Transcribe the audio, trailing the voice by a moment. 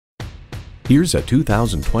Here's a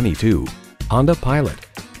 2022 Honda Pilot.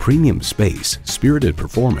 Premium space, spirited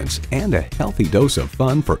performance, and a healthy dose of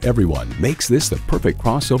fun for everyone makes this the perfect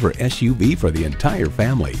crossover SUV for the entire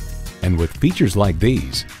family. And with features like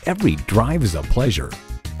these, every drive is a pleasure.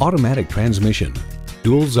 Automatic transmission,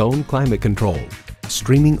 dual zone climate control,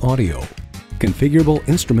 streaming audio, configurable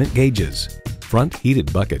instrument gauges, front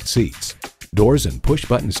heated bucket seats, doors and push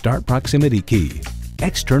button start proximity key,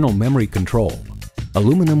 external memory control,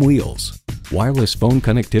 aluminum wheels, wireless phone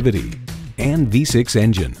connectivity, and V6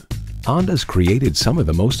 engine. Honda's created some of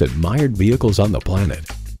the most admired vehicles on the planet.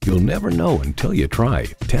 You'll never know until you try.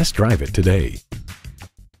 Test drive it today.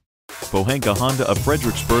 Pohanka Honda of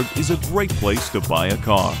Fredericksburg is a great place to buy a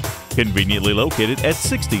car. Conveniently located at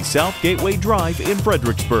 60 South Gateway Drive in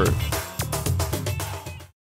Fredericksburg.